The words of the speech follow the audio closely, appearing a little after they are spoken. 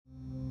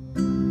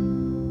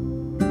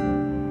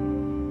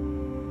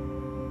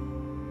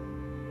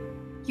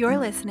You're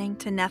listening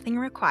to Nothing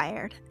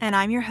Required, and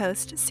I'm your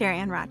host, Sarah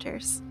Ann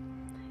Rogers.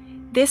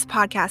 This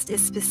podcast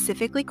is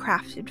specifically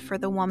crafted for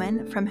the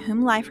woman from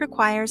whom life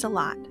requires a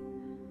lot.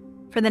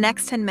 For the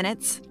next 10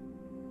 minutes,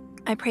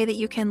 I pray that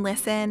you can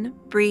listen,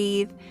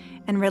 breathe,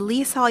 and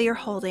release all you're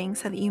holding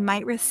so that you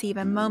might receive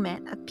a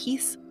moment of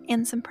peace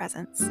and some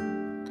presence.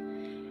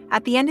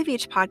 At the end of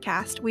each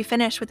podcast, we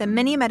finish with a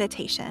mini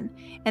meditation,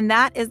 and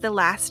that is the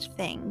last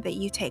thing that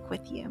you take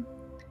with you.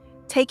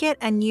 Take it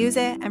and use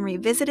it and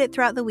revisit it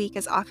throughout the week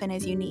as often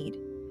as you need.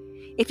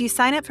 If you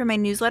sign up for my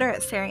newsletter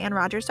at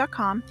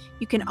sarahannrogers.com,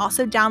 you can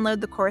also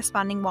download the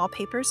corresponding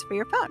wallpapers for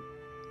your phone.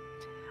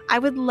 I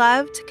would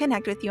love to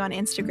connect with you on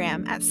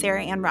Instagram at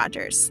Sarah Ann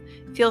Rogers.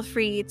 Feel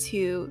free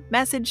to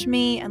message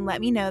me and let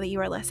me know that you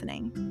are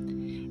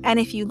listening. And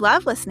if you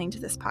love listening to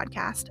this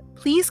podcast,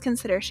 please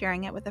consider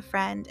sharing it with a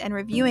friend and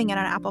reviewing it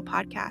on Apple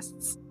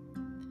Podcasts.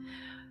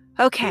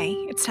 Okay,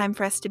 it's time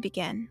for us to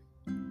begin.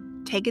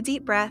 Take a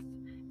deep breath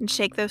and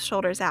shake those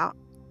shoulders out.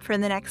 For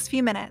the next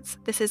few minutes,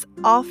 this is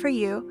all for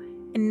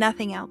you and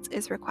nothing else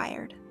is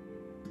required.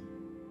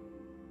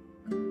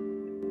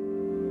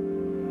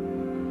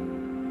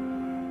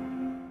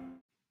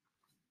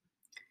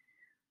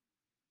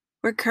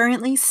 We're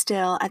currently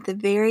still at the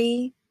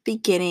very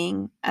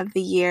beginning of the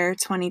year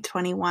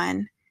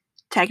 2021.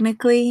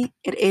 Technically,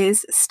 it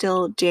is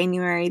still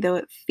January, though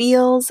it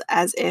feels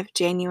as if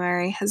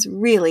January has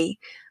really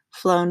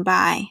flown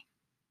by.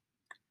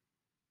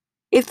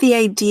 If the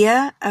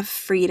idea of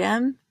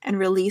freedom and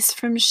release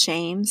from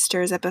shame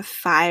stirs up a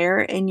fire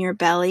in your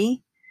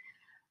belly,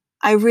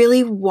 I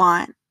really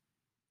want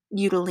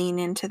you to lean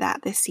into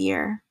that this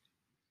year.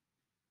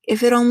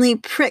 If it only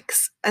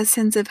pricks a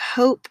sense of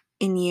hope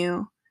in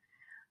you,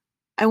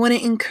 I want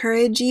to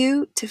encourage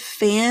you to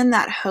fan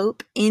that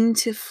hope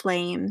into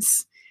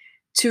flames,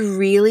 to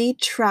really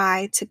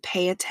try to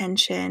pay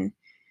attention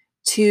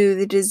to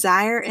the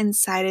desire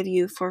inside of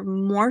you for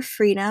more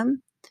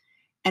freedom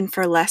and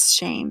for less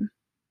shame.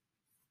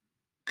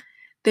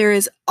 There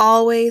is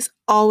always,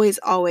 always,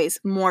 always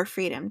more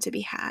freedom to be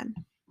had.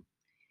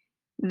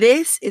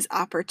 This is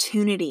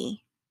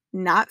opportunity,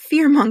 not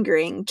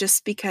fear-mongering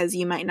just because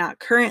you might not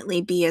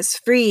currently be as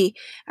free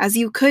as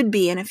you could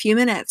be in a few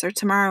minutes or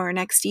tomorrow or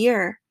next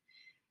year.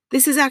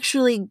 This is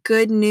actually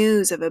good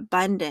news of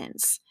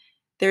abundance.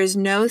 There is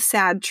no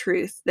sad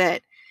truth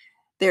that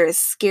there is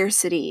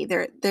scarcity.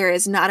 There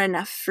is not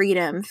enough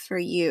freedom for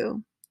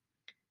you.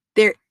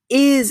 There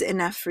is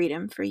enough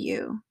freedom for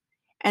you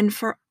and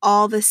for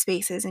all the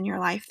spaces in your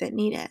life that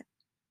need it.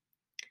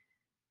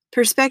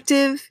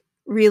 Perspective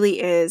really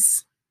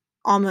is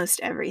almost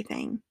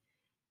everything.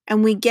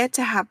 And we get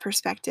to have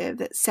perspective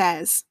that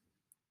says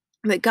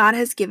that God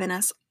has given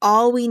us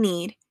all we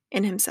need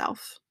in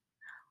Himself.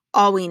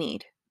 All we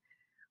need.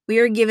 We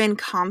are given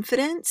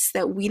confidence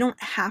that we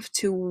don't have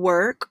to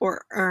work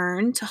or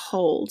earn to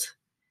hold.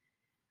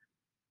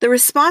 The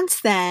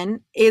response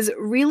then is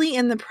really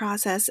in the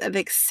process of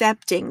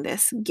accepting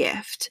this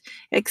gift,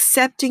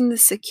 accepting the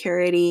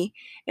security,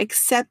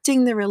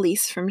 accepting the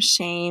release from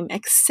shame,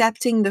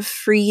 accepting the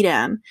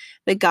freedom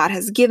that God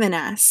has given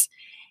us,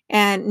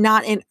 and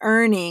not in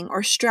earning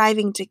or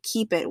striving to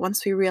keep it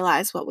once we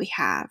realize what we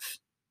have.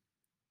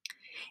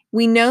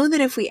 We know that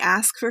if we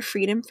ask for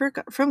freedom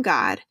from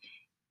God,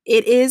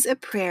 it is a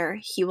prayer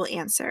He will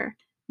answer.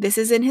 This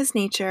is in His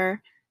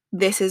nature.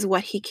 This is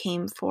what He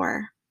came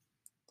for.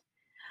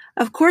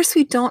 Of course,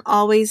 we don't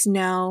always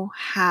know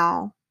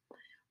how.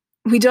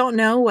 We don't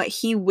know what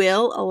He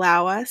will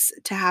allow us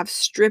to have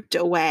stripped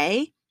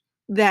away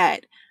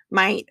that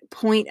might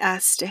point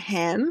us to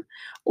Him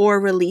or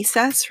release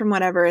us from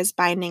whatever is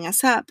binding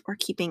us up or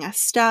keeping us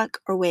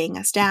stuck or weighing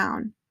us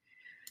down.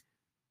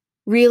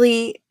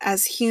 Really,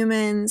 as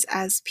humans,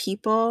 as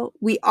people,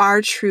 we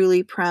are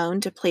truly prone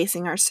to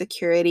placing our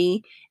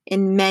security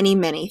in many,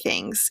 many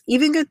things,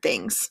 even good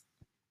things.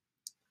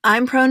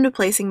 I'm prone to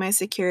placing my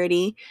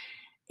security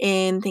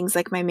in things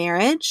like my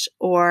marriage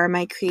or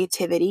my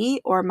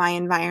creativity or my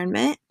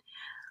environment.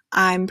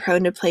 I'm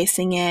prone to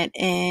placing it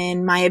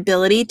in my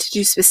ability to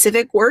do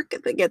specific work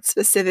that gets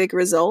specific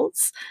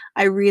results.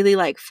 I really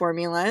like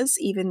formulas,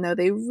 even though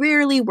they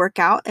rarely work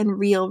out in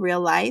real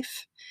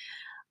life.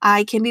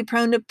 I can be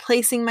prone to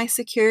placing my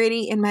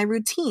security in my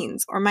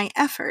routines or my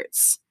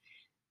efforts.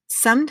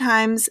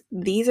 Sometimes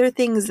these are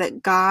things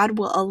that God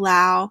will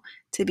allow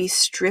to be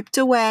stripped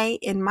away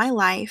in my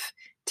life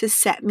to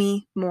set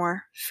me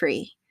more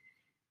free.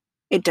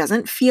 It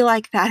doesn't feel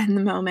like that in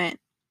the moment,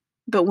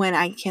 but when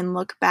I can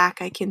look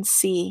back, I can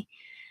see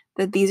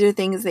that these are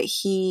things that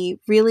He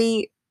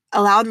really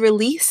allowed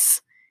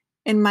release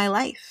in my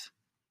life.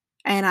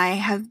 And I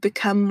have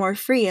become more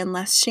free and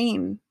less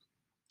shameful.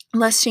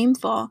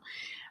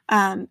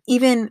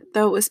 Even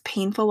though it was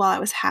painful while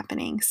it was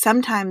happening,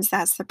 sometimes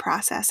that's the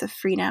process of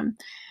freedom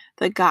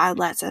that God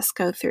lets us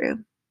go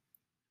through.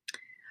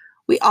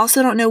 We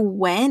also don't know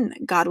when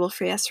God will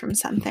free us from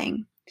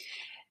something.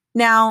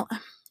 Now,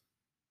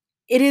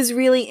 it is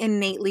really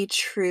innately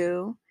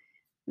true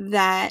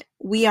that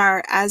we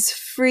are as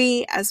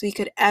free as we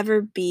could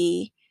ever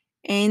be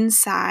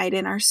inside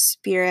in our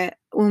spirit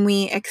when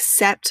we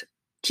accept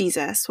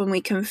Jesus, when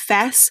we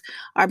confess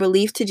our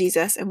belief to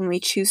Jesus, and when we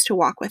choose to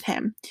walk with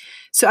him.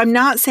 So I'm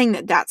not saying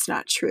that that's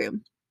not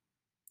true.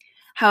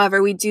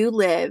 However, we do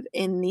live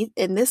in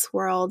this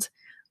world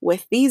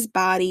with these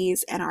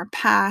bodies and our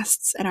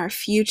pasts and our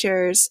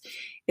futures.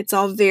 It's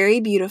all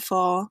very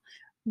beautiful,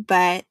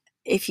 but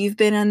if you've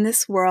been in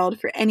this world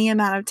for any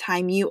amount of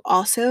time, you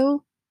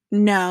also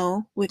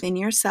know within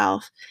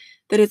yourself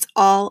that it's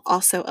all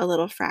also a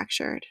little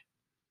fractured.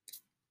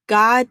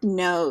 God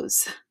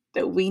knows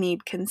that we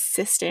need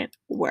consistent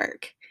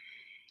work,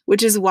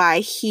 which is why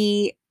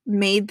he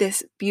made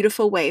this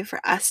beautiful way for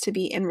us to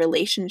be in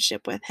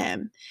relationship with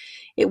him.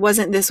 It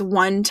wasn't this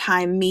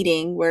one-time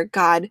meeting where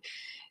God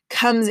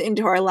comes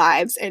into our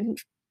lives and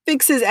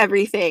fixes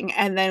everything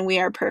and then we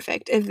are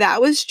perfect. If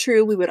that was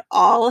true, we would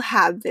all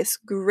have this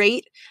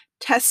great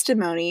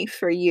testimony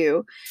for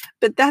you.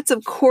 But that's,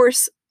 of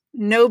course,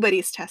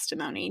 nobody's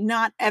testimony.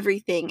 Not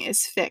everything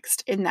is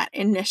fixed in that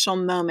initial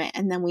moment,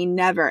 and then we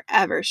never,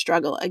 ever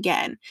struggle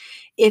again.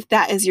 If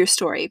that is your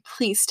story,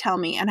 please tell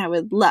me, and I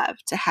would love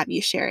to have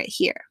you share it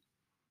here.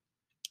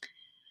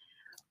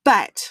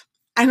 But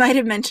I might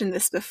have mentioned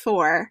this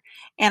before,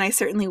 and I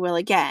certainly will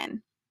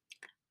again.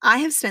 I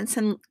have spent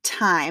some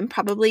time,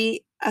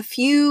 probably a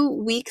few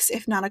weeks,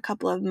 if not a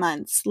couple of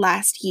months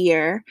last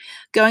year,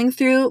 going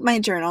through my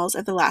journals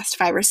of the last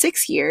 5 or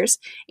 6 years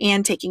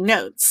and taking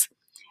notes.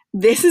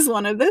 This is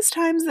one of those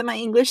times that my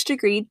English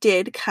degree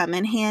did come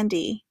in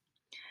handy.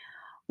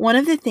 One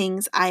of the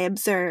things I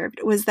observed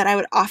was that I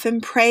would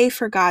often pray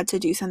for God to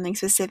do something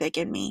specific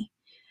in me.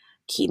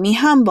 Keep me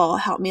humble,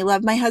 help me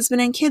love my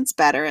husband and kids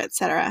better,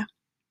 etc.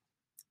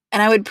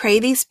 And I would pray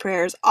these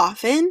prayers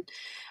often.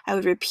 I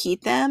would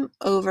repeat them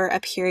over a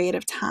period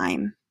of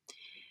time.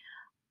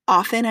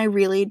 Often I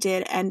really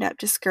did end up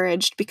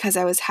discouraged because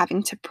I was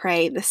having to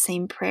pray the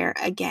same prayer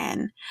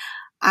again.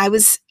 I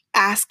was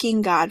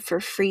asking God for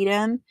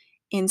freedom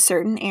in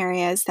certain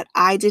areas that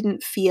I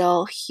didn't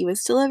feel he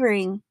was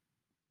delivering.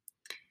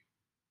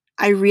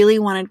 I really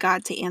wanted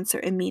God to answer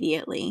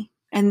immediately.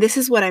 And this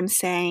is what I'm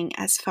saying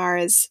as far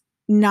as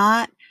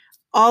not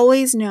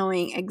always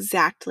knowing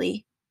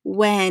exactly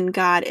when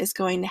God is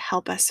going to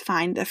help us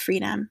find the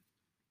freedom.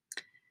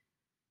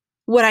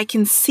 What I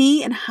can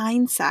see in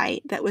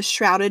hindsight that was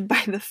shrouded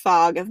by the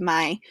fog of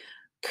my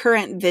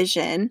current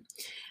vision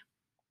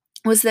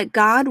was that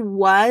God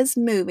was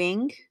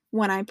moving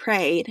when I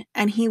prayed,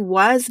 and he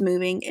was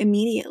moving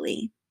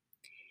immediately.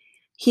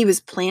 He was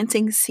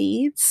planting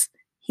seeds.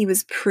 He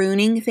was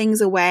pruning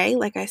things away,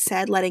 like I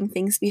said, letting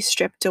things be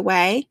stripped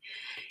away.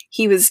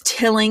 He was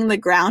tilling the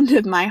ground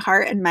of my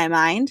heart and my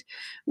mind,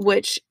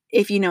 which,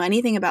 if you know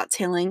anything about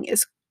tilling,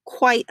 is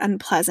quite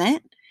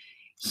unpleasant.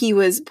 He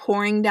was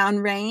pouring down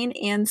rain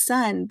and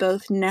sun,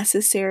 both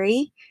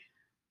necessary,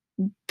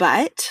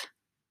 but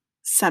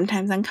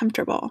sometimes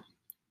uncomfortable.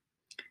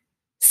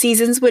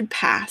 Seasons would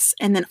pass,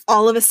 and then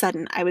all of a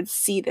sudden I would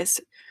see this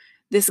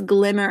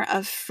glimmer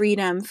of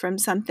freedom from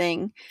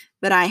something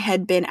that I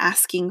had been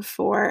asking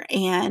for,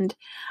 and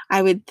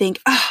I would think,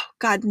 oh,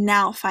 God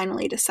now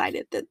finally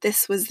decided that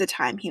this was the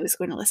time he was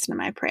going to listen to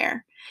my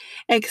prayer.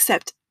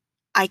 Except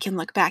I can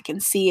look back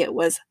and see it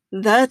was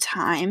the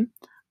time,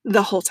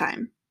 the whole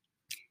time.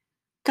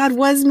 God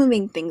was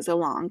moving things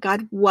along.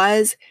 God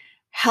was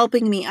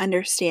helping me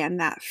understand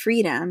that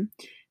freedom,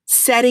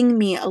 setting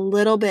me a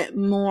little bit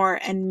more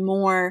and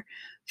more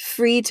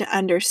free to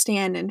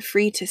understand and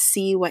free to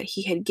see what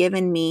he had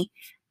given me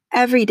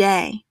every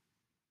day.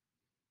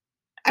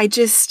 I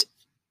just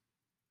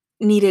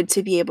needed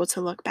to be able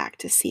to look back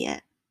to see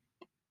it.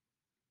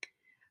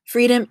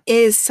 Freedom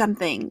is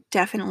something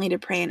definitely to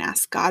pray and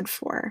ask God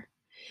for.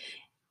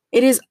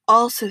 It is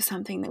also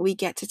something that we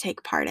get to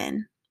take part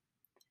in.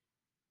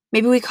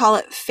 Maybe we call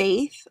it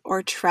faith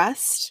or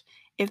trust.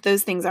 If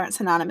those things aren't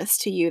synonymous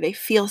to you, they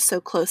feel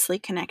so closely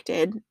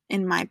connected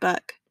in my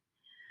book.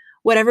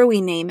 Whatever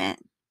we name it,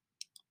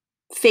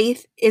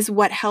 faith is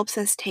what helps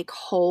us take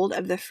hold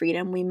of the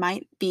freedom we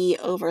might be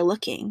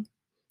overlooking.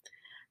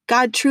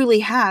 God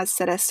truly has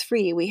set us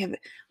free. We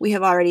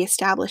have already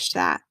established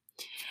that.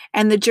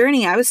 And the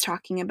journey I was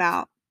talking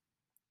about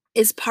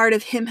is part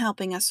of him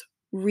helping us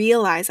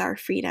realize our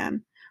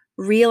freedom,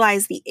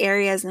 realize the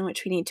areas in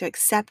which we need to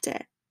accept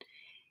it.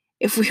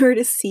 If we were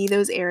to see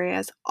those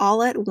areas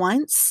all at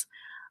once,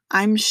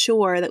 I'm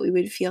sure that we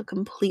would feel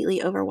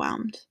completely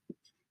overwhelmed.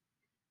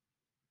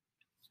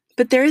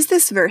 But there is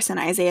this verse in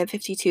Isaiah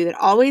 52 that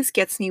always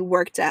gets me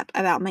worked up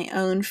about my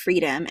own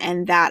freedom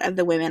and that of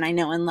the women I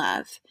know and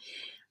love.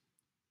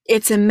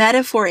 It's a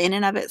metaphor in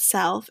and of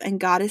itself, and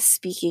God is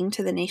speaking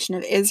to the nation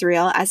of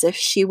Israel as if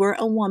she were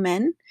a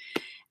woman.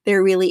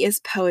 There really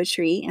is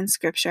poetry in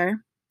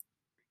Scripture.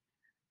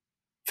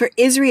 For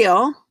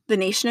Israel, the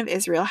nation of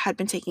Israel had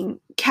been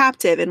taken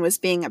captive and was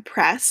being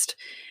oppressed.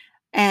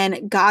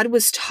 And God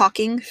was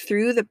talking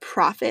through the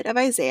prophet of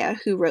Isaiah,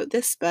 who wrote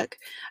this book,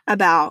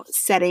 about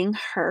setting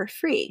her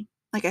free.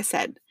 Like I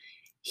said,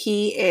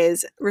 he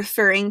is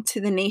referring to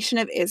the nation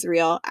of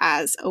Israel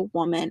as a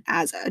woman,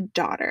 as a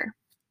daughter.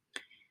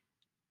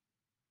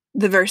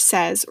 The verse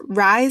says,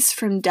 "Rise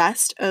from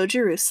dust, O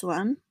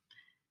Jerusalem.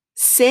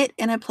 Sit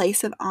in a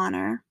place of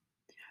honor.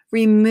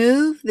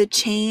 Remove the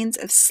chains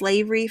of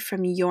slavery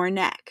from your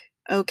neck,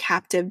 O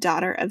captive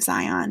daughter of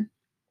Zion."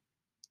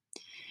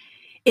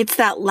 It's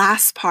that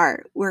last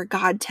part where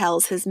God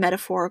tells his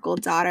metaphorical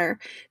daughter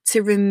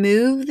to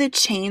remove the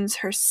chains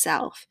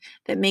herself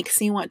that makes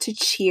me want to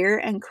cheer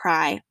and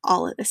cry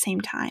all at the same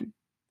time.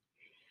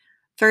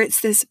 For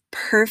it's this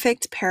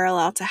perfect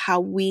parallel to how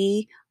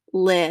we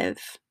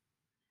live.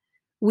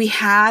 We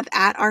have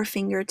at our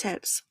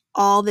fingertips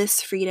all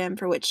this freedom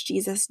for which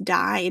Jesus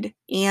died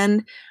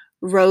and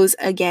rose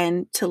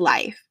again to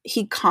life.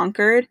 He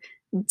conquered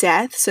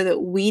death so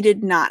that we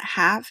did not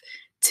have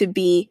to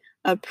be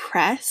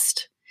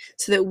oppressed,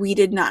 so that we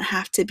did not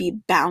have to be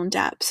bound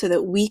up, so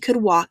that we could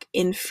walk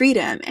in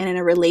freedom and in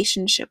a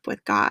relationship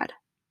with God.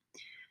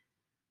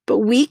 But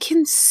we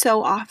can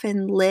so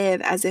often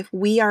live as if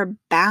we are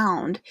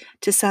bound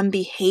to some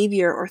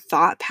behavior or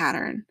thought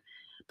pattern.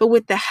 But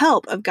with the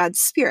help of God's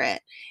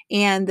Spirit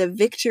and the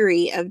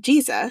victory of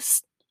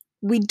Jesus,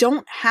 we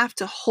don't have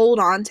to hold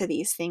on to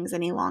these things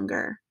any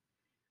longer.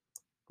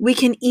 We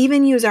can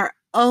even use our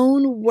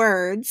own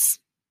words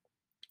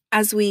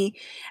as we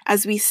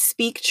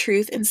speak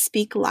truth and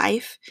speak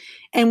life,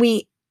 and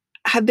we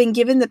have been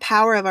given the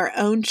power of our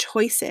own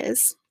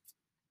choices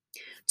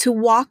to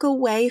walk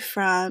away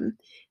from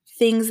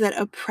things that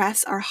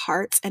oppress our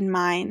hearts and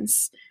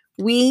minds.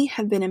 We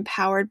have been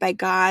empowered by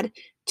God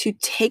to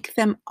take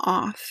them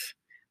off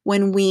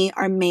when we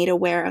are made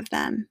aware of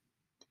them.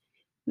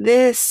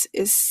 This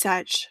is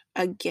such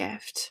a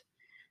gift.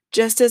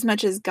 Just as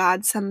much as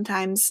God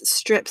sometimes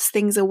strips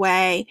things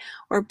away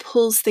or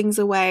pulls things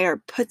away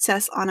or puts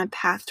us on a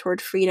path toward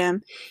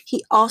freedom,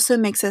 he also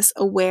makes us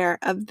aware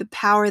of the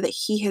power that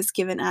he has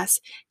given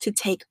us to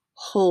take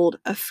hold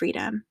of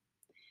freedom.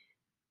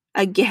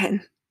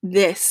 Again,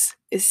 this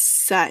is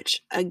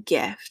such a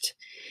gift.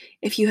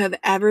 If you have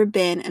ever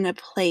been in a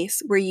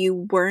place where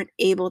you weren't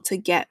able to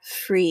get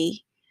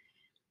free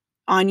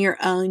on your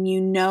own,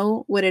 you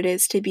know what it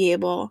is to be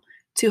able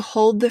to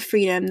hold the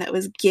freedom that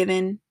was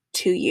given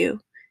to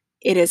you.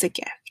 It is a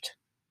gift.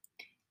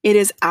 It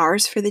is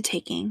ours for the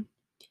taking.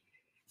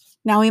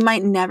 Now, we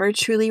might never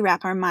truly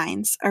wrap our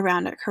minds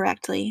around it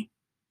correctly,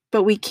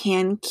 but we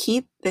can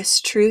keep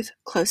this truth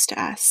close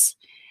to us,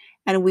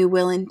 and we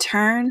will in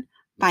turn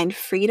find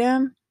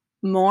freedom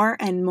more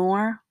and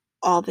more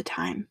all the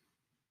time.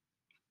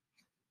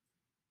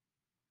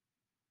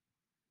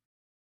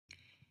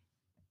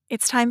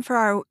 It's time for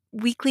our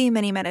weekly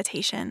mini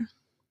meditation.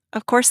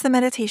 Of course, the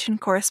meditation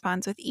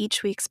corresponds with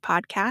each week's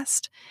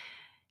podcast,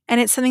 and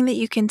it's something that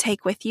you can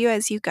take with you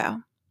as you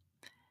go.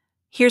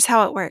 Here's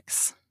how it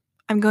works.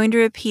 I'm going to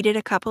repeat it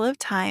a couple of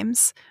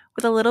times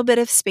with a little bit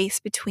of space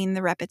between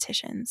the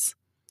repetitions.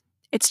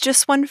 It's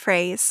just one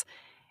phrase,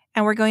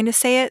 and we're going to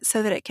say it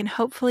so that it can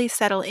hopefully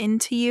settle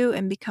into you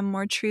and become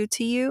more true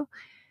to you.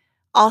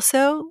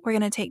 Also, we're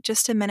going to take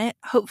just a minute,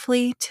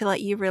 hopefully, to let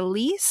you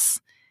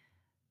release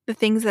the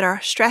things that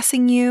are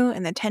stressing you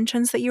and the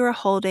tensions that you are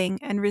holding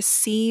and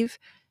receive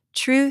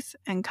truth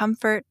and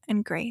comfort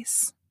and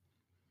grace.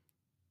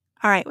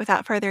 All right,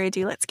 without further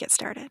ado, let's get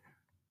started.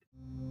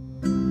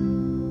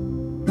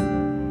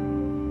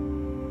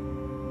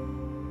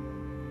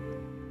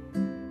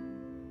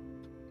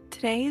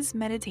 Today's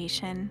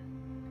meditation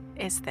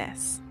is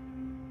this: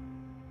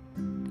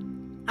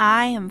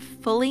 I am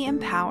fully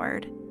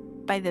empowered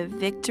by the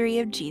victory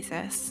of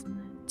Jesus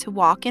to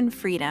walk in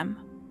freedom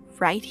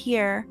right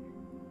here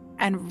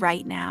and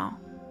right now.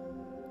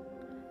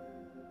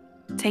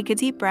 Take a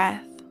deep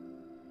breath,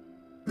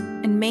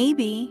 and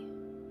maybe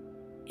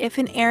if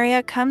an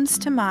area comes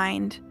to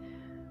mind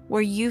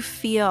where you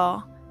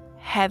feel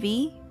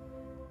heavy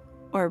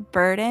or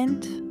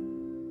burdened,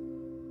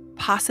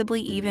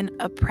 possibly even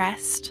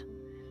oppressed,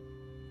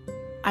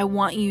 I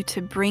want you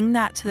to bring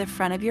that to the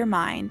front of your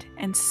mind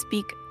and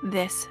speak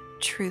this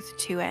truth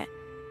to it.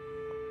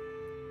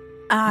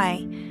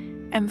 I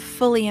am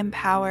fully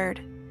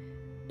empowered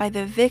by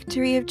the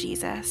victory of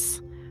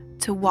Jesus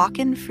to walk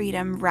in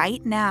freedom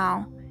right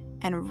now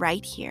and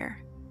right here.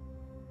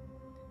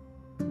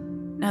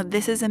 Now,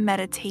 this is a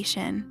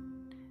meditation.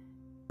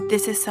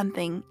 This is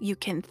something you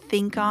can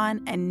think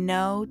on and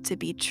know to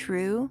be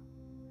true.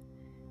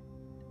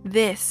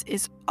 This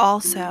is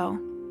also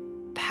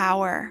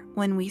power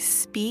when we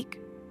speak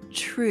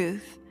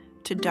truth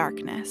to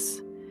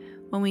darkness,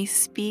 when we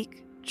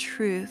speak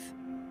truth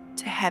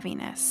to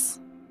heaviness.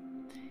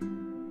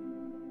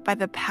 By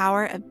the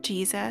power of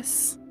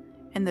Jesus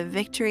and the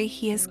victory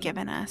he has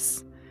given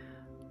us,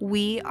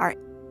 we are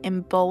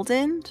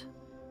emboldened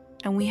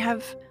and we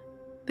have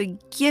the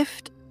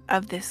gift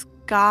of this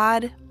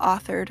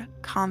God-authored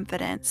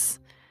confidence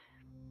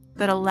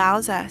that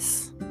allows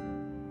us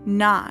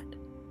not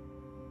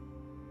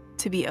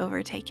to be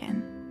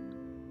overtaken.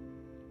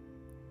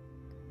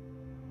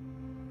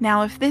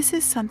 Now, if this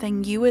is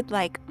something you would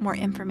like more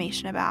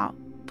information about,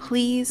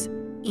 please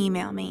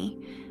email me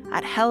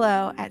at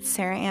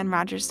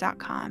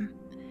hello@sarahannrogers.com.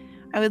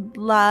 I would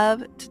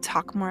love to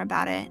talk more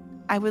about it.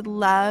 I would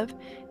love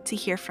to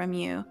hear from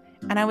you,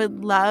 and I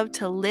would love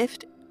to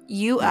lift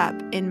you up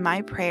in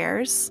my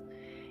prayers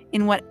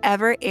in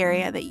whatever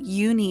area that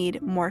you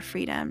need more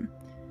freedom.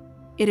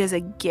 It is a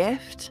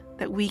gift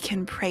that we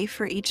can pray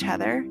for each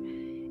other.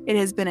 It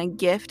has been a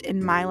gift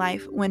in my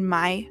life when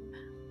my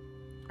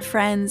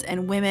friends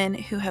and women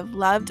who have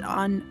loved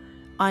on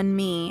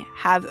me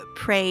have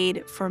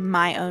prayed for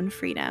my own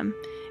freedom,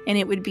 and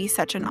it would be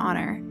such an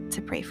honor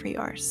to pray for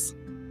yours.